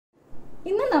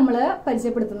ഇന്ന് നമ്മൾ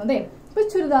പരിചയപ്പെടുത്തുന്നതേ ഇപ്പോൾ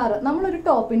ചുരിദാർ നമ്മളൊരു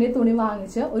ടോപ്പിന്റെ തുണി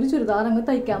വാങ്ങിച്ച് ഒരു ചുരിദാർ അങ്ങ്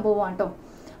തയ്ക്കാൻ പോവാം കേട്ടോ.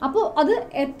 അപ്പോൾ അത്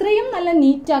എത്രയും നല്ല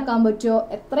നീറ്റ് ആക്കാൻ പറ്റുമോ,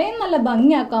 എത്രയും നല്ല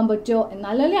ഭംഗിയാക്കാൻ പറ്റുമോ,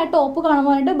 എന്നാലല്ലേ ആ ടോപ്പ്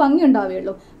കാണുവാനായിട്ട് ഭംഗി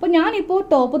ഉണ്ടാവുകയുള്ളൂ. അപ്പോൾ ഞാനിപ്പോൾ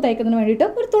ടോപ്പ് തയ്ക്കുന്നതിന് വേണ്ടിയിട്ട്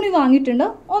ഒരു തുണി വാങ്ങിയിട്ടുണ്ട്.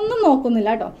 ഒന്നും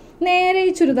നോക്കുന്നില്ല കേട്ടോ. നേരെ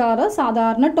ഈ ചുരിദാർ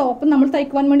സാധാരണ ടോപ്പ് നമ്മൾ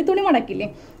തയ്ക്കുവാൻ വേണ്ടി തുണി മടക്കില്ലേ,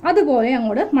 അതുപോലെ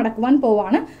അങ്ങോട്ട് മടക്കുവാൻ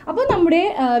പോവാണ്. അപ്പോൾ നമ്മുടെ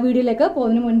വീഡിയോയിലേക്ക്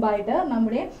പോകുന്നതിന് മുൻപായിട്ട്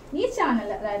നമ്മുടെ ഈ ചാനൽ,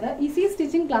 അതായത് ഈസി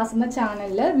സ്റ്റിച്ചിങ് ക്ലാസ് എന്ന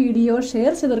ചാനലിൽ വീഡിയോ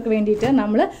ഷെയർ ചെയ്തവർക്ക് വേണ്ടിയിട്ട്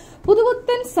നമ്മൾ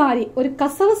പുതുപുത്തൻ സാരി, ഒരു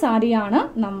കസവ് സാരിയാണ്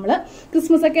നമ്മൾ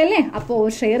ക്രിസ്മസ് ഒക്കെ അല്ലേ, അപ്പോൾ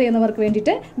ഷെയർ ചെയ്യുന്നവർക്ക്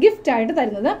വേണ്ടിയിട്ട് ഗിഫ്റ്റ് ആയിട്ട്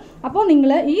തരുന്നത്. അപ്പോൾ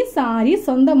നിങ്ങൾ ഈ സാരി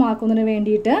സ്വന്തമാക്കുന്നതിന്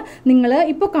വേണ്ടിയിട്ട് നിങ്ങൾ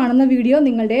ഇപ്പോൾ കാണുന്ന വീഡിയോ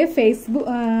നിങ്ങളുടെ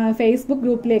ഫേസ്ബുക്ക്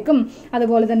ഗ്രൂപ്പിലേക്കും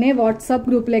അതുപോലെ തന്നെ വാട്സാപ്പ്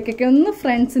ഗ്രൂപ്പിലേക്കൊക്കെ ഒന്ന്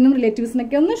ഫ്രണ്ട്സിനും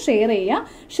റിലേറ്റീവ്സിനൊക്കെ ഒന്ന് ഷെയർ ചെയ്യുക.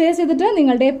 ഷെയർ ചെയ്തിട്ട്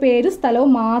നിങ്ങളുടെ പേര്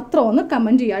സ്ഥലവും മാത്രം ഒന്ന്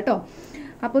കമൻറ്റ് ചെയ്യുക കേട്ടോ.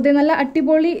 അപ്പോൾ ഇത് നല്ല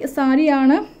അടിപൊളി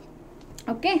സാരിയാണ്.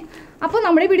 ഓക്കെ, അപ്പോൾ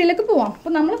നമ്മുടെ വീഡിയോയിലേക്ക് പോവാം.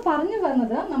 അപ്പോൾ നമ്മൾ പറഞ്ഞു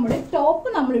വരുന്നത് നമ്മുടെ ടോപ്പ്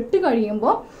നമ്മൾ ഇട്ട്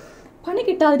കഴിയുമ്പോൾ പണി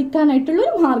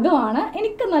കിട്ടാതിരിക്കാനായിട്ടുള്ളൊരു മാർഗ്ഗമാണ്.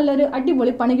 എനിക്ക് നല്ലൊരു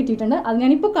അടിപൊളി പണി കിട്ടിയിട്ടുണ്ട്, അത്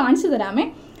ഞാനിപ്പോൾ കാണിച്ചു തരാമേ.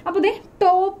 അപ്പോൾ ഇതേ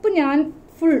ടോപ്പ് ഞാൻ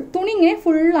തുണി ഇങ്ങനെ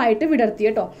ഫുള്ളായിട്ട് വിടർത്തി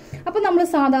കേട്ടോ. അപ്പോൾ നമ്മൾ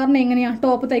സാധാരണ എങ്ങനെയാണ്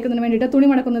ടോപ്പ് തയ്ക്കുന്നതിന് വേണ്ടിയിട്ട് തുണി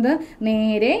മടക്കുന്നത്?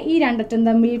 നേരെ ഈ രണ്ടറ്റം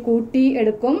തമ്മിൽ കൂട്ടി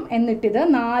എടുക്കും, എന്നിട്ടിത്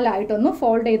നാലായിട്ടൊന്ന്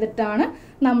ഫോൾഡ് ചെയ്തിട്ടാണ്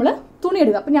നമ്മൾ തുണി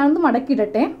എടുക്കുക. അപ്പോൾ ഞാനൊന്ന്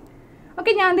മടക്കിയിടട്ടെ.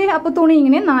 ഓക്കെ, ഞാൻ അപ്പോൾ തുണി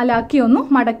ഇങ്ങനെ നാലാക്കി ഒന്ന്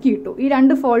മടക്കിയിട്ടു. ഈ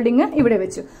രണ്ട് ഫോൾഡിങ് ഇവിടെ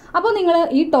വെച്ചു. അപ്പോൾ നിങ്ങൾ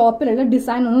ഈ ടോപ്പിലുള്ള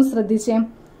ഡിസൈൻ ഒന്ന് ശ്രദ്ധിച്ചേ.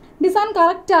 ഡിസൈൻ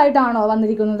കറക്റ്റ് ആയിട്ടാണോ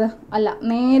വന്നിരിക്കുന്നത്? അല്ല,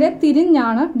 നേരെ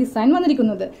തിരിഞ്ഞാണ് ഡിസൈൻ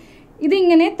വന്നിരിക്കുന്നത്.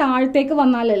 ഇതിങ്ങനെ താഴത്തേക്ക്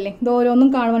വന്നാലല്ലേ ഇത് ഓരോന്നും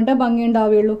കാണുവാനായിട്ട് ഭംഗി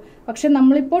ഉണ്ടാവുകയുള്ളൂ. പക്ഷെ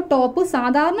നമ്മളിപ്പോൾ ടോപ്പ്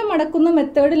സാധാരണ മടക്കുന്ന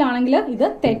മെത്തേഡിലാണെങ്കിൽ ഇത്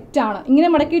തെറ്റാണ്. ഇങ്ങനെ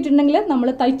മടക്കിയിട്ടുണ്ടെങ്കിൽ നമ്മൾ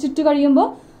തയ്ച്ചിട്ട് കഴിയുമ്പോൾ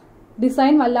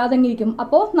ഡിസൈൻ വല്ലാതെ ഇരിക്കും.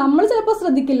 അപ്പോൾ നമ്മൾ ചിലപ്പോൾ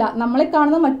ശ്രദ്ധിക്കില്ല, നമ്മളെ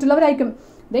കാണുന്ന മറ്റുള്ളവരായിരിക്കും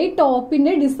ഈ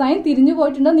ടോപ്പിന്റെ ഡിസൈൻ തിരിഞ്ഞു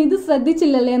പോയിട്ടുണ്ട്, നീ ഇത്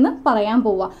ശ്രദ്ധിച്ചില്ലല്ലേ എന്ന് പറയാൻ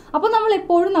പോവുക. അപ്പോൾ നമ്മൾ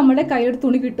എപ്പോഴും നമ്മുടെ കയ്യിൽ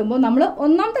തുണി കിട്ടുമ്പോൾ നമ്മൾ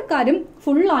ഒന്നാമത്തെ കാര്യം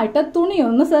ഫുള്ളായിട്ട് തുണി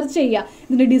ഒന്ന് സെർച്ച് ചെയ്യുക.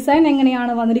 ഇതിന്റെ ഡിസൈൻ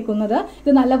എങ്ങനെയാണ് വന്നിരിക്കുന്നത്,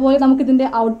 ഇത് നല്ലപോലെ നമുക്ക് ഇതിന്റെ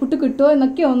ഔട്ട്പുട്ട് കിട്ടുമോ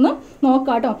എന്നൊക്കെ ഒന്ന്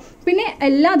നോക്കാം കേട്ടോ. പിന്നെ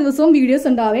എല്ലാ ദിവസവും വീഡിയോസ്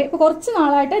ഉണ്ടാവേ. ഇപ്പോൾ കുറച്ച്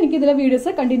നാളായിട്ട് എനിക്ക് ഇതിലെ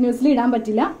വീഡിയോസ് കണ്ടിന്യൂസ്ലി ഇടാൻ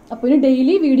പറ്റില്ല. അപ്പോൾ ഇനി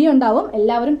ഡെയിലി വീഡിയോ ഉണ്ടാവും.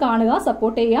 എല്ലാവരും കാണുക,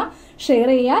 സപ്പോർട്ട് ചെയ്യുക, ഷെയർ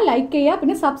ചെയ്യുക, ലൈക്ക് ചെയ്യുക.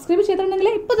 പിന്നെ സബ്സ്ക്രൈബ്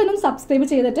ചെയ്തിട്ടുണ്ടെങ്കിൽ ഇപ്പോൾ തന്നെ സബ്സ്ക്രൈബ്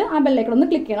ചെയ്തിട്ട് ആ ബെല്ലൈക്കൺ ഒന്ന്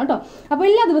ക്ലിക്ക് ചെയ്യണം കേട്ടോ. അപ്പോൾ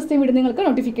എല്ലാ ദിവസത്തെയും വീഡിയോ നിങ്ങൾക്ക്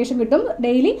നോട്ടിഫിക്കേഷൻ കിട്ടും.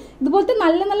 ഡെയിലി ഇതുപോലത്തെ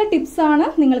നല്ല നല്ല ടിപ്സ് ആണ്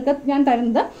നിങ്ങൾക്ക് ഞാൻ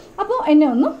തരുന്നത്. അപ്പോൾ എന്നെ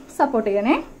ഒന്ന് സപ്പോർട്ട്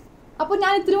ചെയ്യണേ. അപ്പോൾ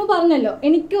ഞാൻ ഇത്രയും പറഞ്ഞല്ലോ,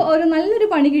 എനിക്ക് ഒരു നല്ലൊരു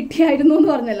പണി കിട്ടിയായിരുന്നു എന്ന്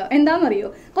പറഞ്ഞല്ലോ. എന്താണെന്നറിയോ,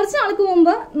 കുറച്ച് നാൾക്ക്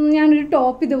മുമ്പ് ഞാനൊരു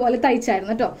ടോപ്പ് ഇതുപോലെ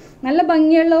തയ്ച്ചായിരുന്നു കേട്ടോ. നല്ല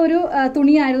ഭംഗിയുള്ള ഒരു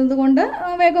തുണിയായിരുന്നത് കൊണ്ട്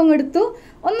വേഗം എടുത്തു,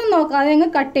 ഒന്നും നോക്കാതെ അങ്ങ്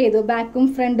കട്ട് ചെയ്തു. ബാക്കും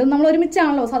ഫ്രണ്ടും നമ്മൾ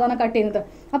ഒരുമിച്ചാണല്ലോ സാധാരണ കട്ട് ചെയ്യുന്നത്.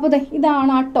 അപ്പോൾ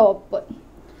ഇതാണ് ആ ടോപ്പ്.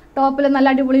 ടോപ്പിൽ നല്ല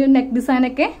അടിപൊളി നെക്ക്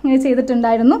ഡിസൈനൊക്കെ ഇങ്ങനെ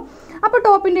ചെയ്തിട്ടുണ്ടായിരുന്നു. അപ്പോൾ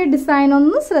ടോപ്പിന്റെ ഡിസൈൻ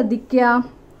ഒന്ന് ശ്രദ്ധിക്കുക.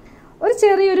 ഒരു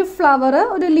ചെറിയൊരു ഫ്ലവർ,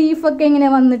 ഒരു ലീഫൊക്കെ ഇങ്ങനെ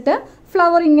വന്നിട്ട്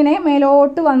ഫ്ലവർ ഇങ്ങനെ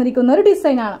മേലോട്ട് വന്നിരിക്കുന്ന ഒരു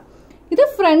ഡിസൈനാണ്. ഇത്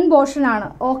ഫ്രണ്ട് പോർഷൻ ആണ്.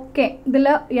 ഓക്കെ, ഇതിൽ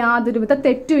യാതൊരുവിധ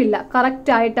തെറ്റുമില്ല,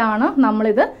 കറക്റ്റ് ആയിട്ടാണ്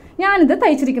ഞാനിത്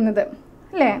തയ്ച്ചിരിക്കുന്നത്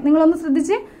അല്ലേ? നിങ്ങളൊന്ന്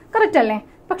ശ്രദ്ധിച്ച്, കറക്റ്റ് അല്ലേ?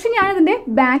 പക്ഷെ ഞാനിതിന്റെ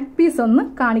ബാക്ക് പീസ് ഒന്ന്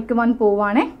കാണിക്കുവാൻ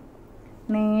പോവാണേ.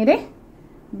 നേരെ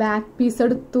ബാക്ക് പീസ്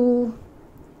എടുത്തു,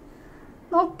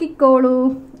 നോക്കിക്കോളൂ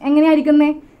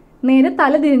എങ്ങനെയായിരിക്കുന്നേ, നേരെ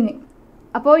തല തിരിഞ്ഞ്.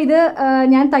 അപ്പോൾ ഇത്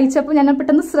ഞാൻ തയ്ച്ചപ്പോൾ ഞാൻ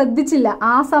പെട്ടെന്ന് ശ്രദ്ധിച്ചില്ല.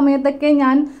 ആ സമയത്തൊക്കെ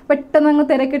ഞാൻ പെട്ടെന്ന് അങ്ങ്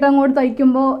തിരക്കിട്ട് അങ്ങോട്ട്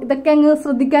തയ്ക്കുമ്പോൾ ഇതൊക്കെ അങ്ങ്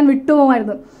ശ്രദ്ധിക്കാൻ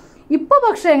വിട്ടുപോകുമായിരുന്നു. ഇപ്പോൾ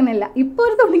പക്ഷെ അങ്ങനെയല്ല. ഇപ്പോൾ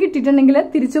ഒരു തുണി കിട്ടിയിട്ടുണ്ടെങ്കിൽ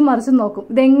തിരിച്ചും മറിച്ചും നോക്കും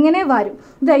ഇതെങ്ങനെ വരും,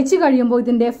 ഇത് തയ്ച്ചു കഴിയുമ്പോൾ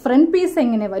ഇതിന്റെ ഫ്രണ്ട് പീസ്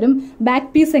എങ്ങനെ വരും,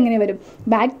 ബാക്ക് പീസ് എങ്ങനെ വരും.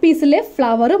 ബാക്ക് പീസിലെ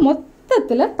ഫ്ലവർ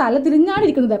മൊത്തത്തിൽ തല തിരിഞ്ഞാണ്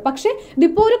ഇരിക്കുന്നത്. പക്ഷെ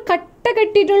ഇതിപ്പോ ഒരു കട്ട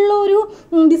കെട്ടിയിട്ടുള്ള ഒരു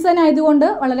ഡിസൈൻ ആയതുകൊണ്ട്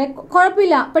വളരെ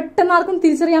കുഴപ്പമില്ല, പെട്ടെന്ന് ആർക്കും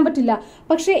തിരിച്ചറിയാൻ പറ്റില്ല.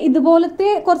 പക്ഷെ ഇതുപോലത്തെ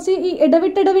കുറച്ച് ഈ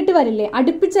ഇടവിട്ട് വരില്ലേ,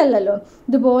 അടുപ്പിച്ചല്ലല്ലോ,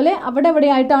 ഇതുപോലെ അവിടെ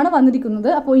എവിടെയായിട്ടാണ് വന്നിരിക്കുന്നത്.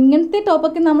 അപ്പോൾ ഇങ്ങനത്തെ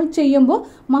ടോപ്പൊക്കെ നമ്മൾ ചെയ്യുമ്പോൾ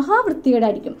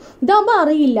മഹാവൃത്തികേടായിരിക്കും. ഇതാകുമ്പോൾ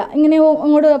അറിയില്ല, ഇങ്ങനെ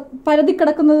അങ്ങോട്ട് പരതി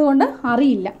കിടക്കുന്നത് കൊണ്ട്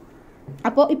അറിയില്ല.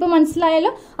 അപ്പോൾ ഇപ്പൊ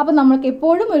മനസ്സിലായല്ലോ. അപ്പൊ നമ്മൾക്ക്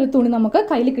എപ്പോഴും ഒരു തുണി നമുക്ക്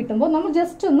കയ്യിൽ കിട്ടുമ്പോൾ നമ്മൾ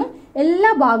ജസ്റ്റ് ഒന്ന്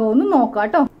എല്ലാ ഭാഗവും ഒന്ന് നോക്കാം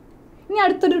കേട്ടോ. ഇനി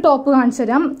അടുത്തൊരു ടോപ്പ് കാണിച്ചു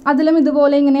തരാം. അതിലും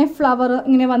ഇതുപോലെ ഇങ്ങനെ ഫ്ലവർ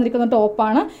ഇങ്ങനെ വന്നിരിക്കുന്ന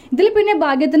ടോപ്പാണ്. ഇതിൽ പിന്നെ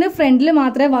ഭാഗ്യത്തിന് ഫ്രണ്ടിൽ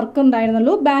മാത്രമേ വർക്ക്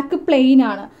ഉണ്ടായിരുന്നുള്ളൂ, ബാക്ക് പ്ലെയിൻ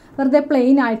ആണ്, വെറുതെ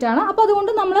പ്ലെയിൻ ആയിട്ടാണ്. അപ്പോൾ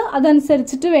അതുകൊണ്ട് നമ്മൾ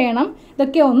അതനുസരിച്ചിട്ട് വേണം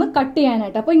ഇതൊക്കെ ഒന്ന് കട്ട്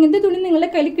ചെയ്യാനായിട്ട്. അപ്പോൾ ഇങ്ങനത്തെ തുണി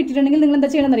നിങ്ങളുടെ കയ്യിൽ കിട്ടിയിട്ടുണ്ടെങ്കിൽ നിങ്ങൾ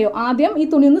എന്താ ചെയ്യണമെന്ന് അറിയോ, ആദ്യം ഈ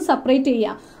തുണി ഒന്ന് സെപ്പറേറ്റ്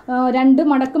ചെയ്യുക, രണ്ട്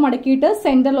മടക്കിയിട്ട്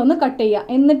സെന്ററിൽ ഒന്ന് കട്ട് ചെയ്യുക,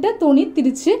 എന്നിട്ട് തുണി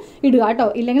തിരിച്ച് ഇടുക കേട്ടോ.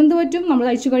 ഇല്ലെങ്കിൽ എന്ത് പറ്റും, നമ്മൾ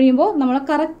തയ്ച്ചു കഴിയുമ്പോൾ നമ്മൾ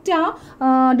കറക്റ്റ് ആ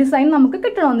ഡിസൈൻ നമുക്ക്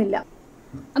കിട്ടണമെന്നില്ല.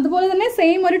 അതുപോലെ തന്നെ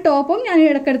സെയിം ഒരു ടോപ്പും ഞാൻ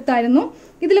ഇടയ്ക്കെടുത്തായിരുന്നു.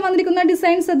 ഇതിൽ വന്നിരിക്കുന്ന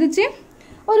ഡിസൈൻ ശ്രദ്ധിച്ച്,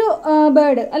 ഒരു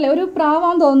ബേർഡ് അല്ലെ, ഒരു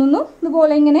പ്രാവാന്ന് തോന്നുന്നു.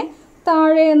 ഇതുപോലെ ഇങ്ങനെ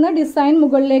താഴെ നിന്ന് ഡിസൈൻ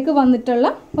മുകളിലേക്ക് വന്നിട്ടുള്ള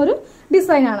ഒരു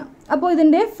ഡിസൈനാണ്. അപ്പോൾ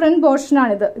ഇതിന്റെ ഫ്രണ്ട്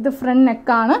പോർഷനാണിത്. ഇത് ഫ്രണ്ട്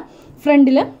നെക്കാണ്,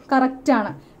 ഫ്രണ്ടിൽ കറക്റ്റ്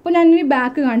ആണ്. അപ്പോൾ ഞാൻ ഇനി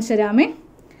ബാക്ക് കാണിച്ചു തരാമേ.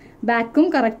 ബാക്കും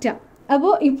കറക്റ്റാ.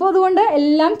 അപ്പോൾ ഇപ്പോൾ അതുകൊണ്ട്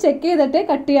എല്ലാം ചെക്ക് ചെയ്തിട്ടേ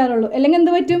കട്ട് ചെയ്യാറുള്ളൂ. അല്ലെങ്കിൽ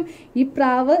എന്ത് പറ്റും, ഈ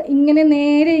പ്രാവ് ഇങ്ങനെ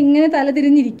നേരെ ഇങ്ങനെ തല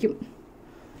തിരിഞ്ഞിരിക്കും,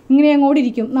 ഇങ്ങനെ അങ്ങോട്ട്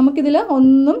ഇരിക്കും. നമുക്കിതിൽ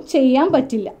ഒന്നും ചെയ്യാൻ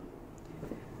പറ്റില്ല.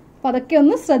 അപ്പോൾ അതൊക്കെ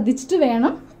ഒന്ന് ശ്രദ്ധിച്ചിട്ട്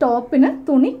വേണം ടോപ്പിന്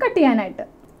തുണി കട്ട് ചെയ്യാനായിട്ട്.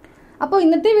 അപ്പോൾ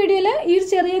ഇന്നത്തെ വീഡിയോയിൽ ഈ ഒരു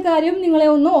ചെറിയ കാര്യം നിങ്ങളെ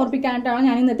ഒന്ന് ഓർപ്പിക്കാനായിട്ടാണ്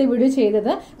ഞാൻ ഇന്നത്തെ വീഡിയോ ചെയ്തത്.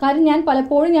 കാര്യം ഞാൻ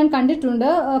പലപ്പോഴും ഞാൻ കണ്ടിട്ടുണ്ട്,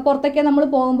 പുറത്തൊക്കെ നമ്മൾ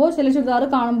പോകുമ്പോൾ ചില ചുരിദാർ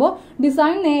കാണുമ്പോൾ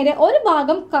ഡിസൈൻ നേരെ ഒരു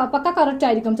ഭാഗം പക്ക കറക്റ്റ്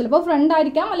ആയിരിക്കും, ചിലപ്പോൾ ഫ്രണ്ട്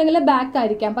ആയിരിക്കാം അല്ലെങ്കിൽ ബാക്ക്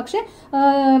ആയിരിക്കാം. പക്ഷെ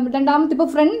രണ്ടാമത്തെ ഇപ്പോൾ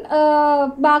ഫ്രണ്ട്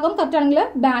ഭാഗം കറക്റ്റ് ആണെങ്കിൽ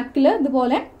ബാക്കിൽ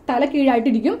ഇതുപോലെ തല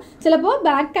കീഴായിട്ടിരിക്കും, ചിലപ്പോൾ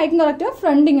ബാക്ക് ആയിരിക്കും കറക്റ്റ്,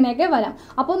 ഫ്രണ്ട് ഇങ്ങനെയൊക്കെ വരാം.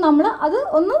 അപ്പോൾ നമ്മൾ അത്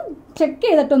ഒന്ന് ചെക്ക്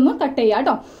ചെയ്തിട്ടൊന്ന് കട്ട് ചെയ്യാം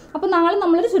കേട്ടോ. അപ്പോൾ നാളെ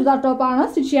നമ്മളൊരു ചുരിദാർ ടോപ്പാണ്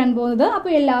സ്റ്റിച്ച് ചെയ്യാൻ പോകുന്നത്.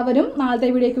 അപ്പോൾ എല്ലാവരും നാളത്തെ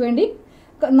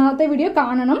വീഡിയോ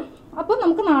കാണണം. അപ്പോൾ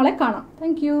നമുക്ക് നാളെ കാണാം.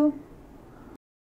 താങ്ക്